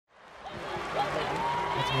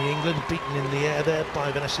Bethany England beaten in the air there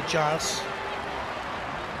by Vanessa Giles.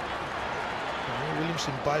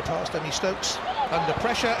 Williamson bypassed Emmy Stokes under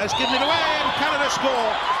pressure, has given it away, and Canada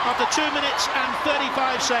score after 2 minutes and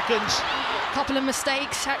 35 seconds. Couple of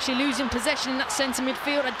mistakes, actually losing possession in that centre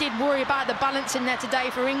midfield. I did worry about the balance in there today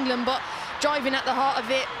for England, but driving at the heart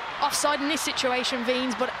of it. Offside in this situation,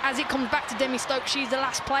 Viens, but as it comes back to Demi Stokes, she's the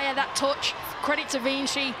last player. That touch, credit to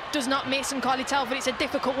Viens, she does not miss, and Kylie Telford, it's a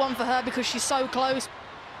difficult one for her because she's so close.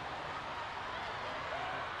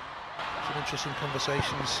 Some interesting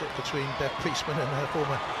conversations between Bev Priestman and her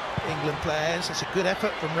former England players. It's a good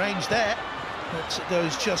effort from range there. It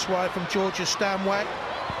goes just wide from Georgia Stanway.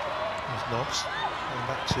 There's Nobbs, and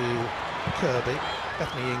back to Kirby,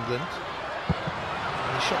 Bethany England.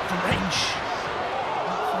 And a shot from range,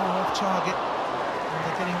 not far off target. And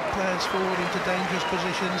they're getting players forward into dangerous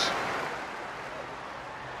positions.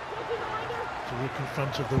 To look in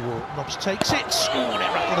front of the wall. Nobbs takes it. Oh,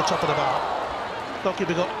 they're right on the top of the bar.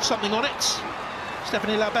 Goalkeeper got something on it.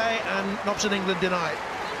 Stephanie Labbe, and Nobbs and England denied.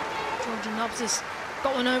 Georgia Nobbs has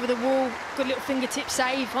got one over the wall. Good little fingertip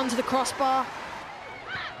save onto the crossbar.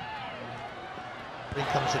 In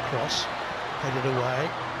comes the cross, headed away.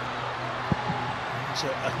 It's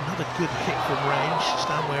another good hit from range.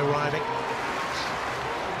 Stanway arriving.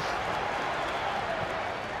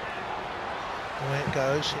 Away it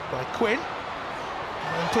goes, hit by Quinn.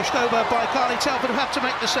 And pushed over by Kylie Telford, who had to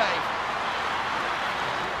make the save.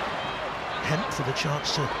 Hemp for the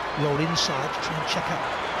chance to roll inside, to try and check out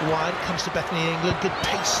wide. Comes to Bethany England, good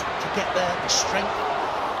pace to get there, strength.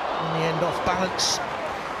 In the end, off balance.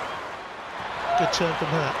 Good turn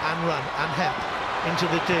from her, and run, and Hemp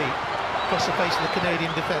into the D, across the face of the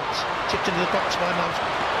Canadian defence. Chipped into the box by Nobbs.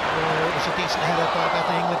 Oh, it was a decent header by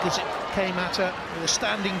Bethany England because it came at her with a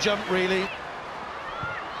standing jump, really.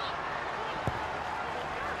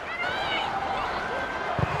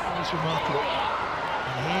 It's remarkable.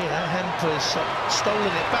 Here, Hemp has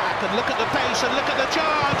stolen it back, and look at the pace, and look at the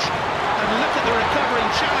charge, and look at the recovering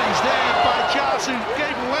challenge there by Giles, who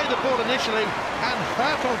gave away the ball initially and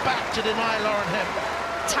hurtled back to deny Lauren Hemp.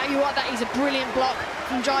 Tell you what, that is a brilliant block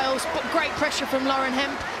from Giles, but great pressure from Lauren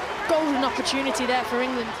Hemp. Golden opportunity there for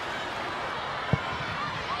England.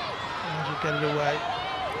 And we'll get it away.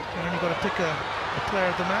 We've only got to pick a player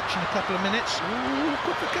of the match in a couple of minutes. Ooh,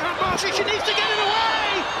 good for Karen Barcy, she needs to get it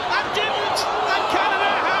away, and didn't, and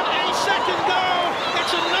Canada have a second goal.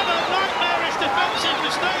 It's another nightmarish defensive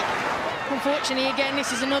mistake. Unfortunately, again,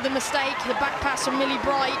 this is another mistake. The back pass from Millie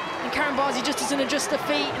Bright, and Karen Barcy just doesn't adjust her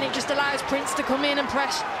feet, and it just allows Prince to come in and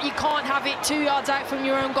press. You can't have it 2 yards out from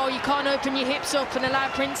your own goal. You can't open your hips up and allow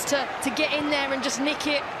Prince to get in there and just nick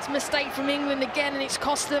it. It's a mistake from England again, and it's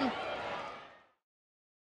cost them.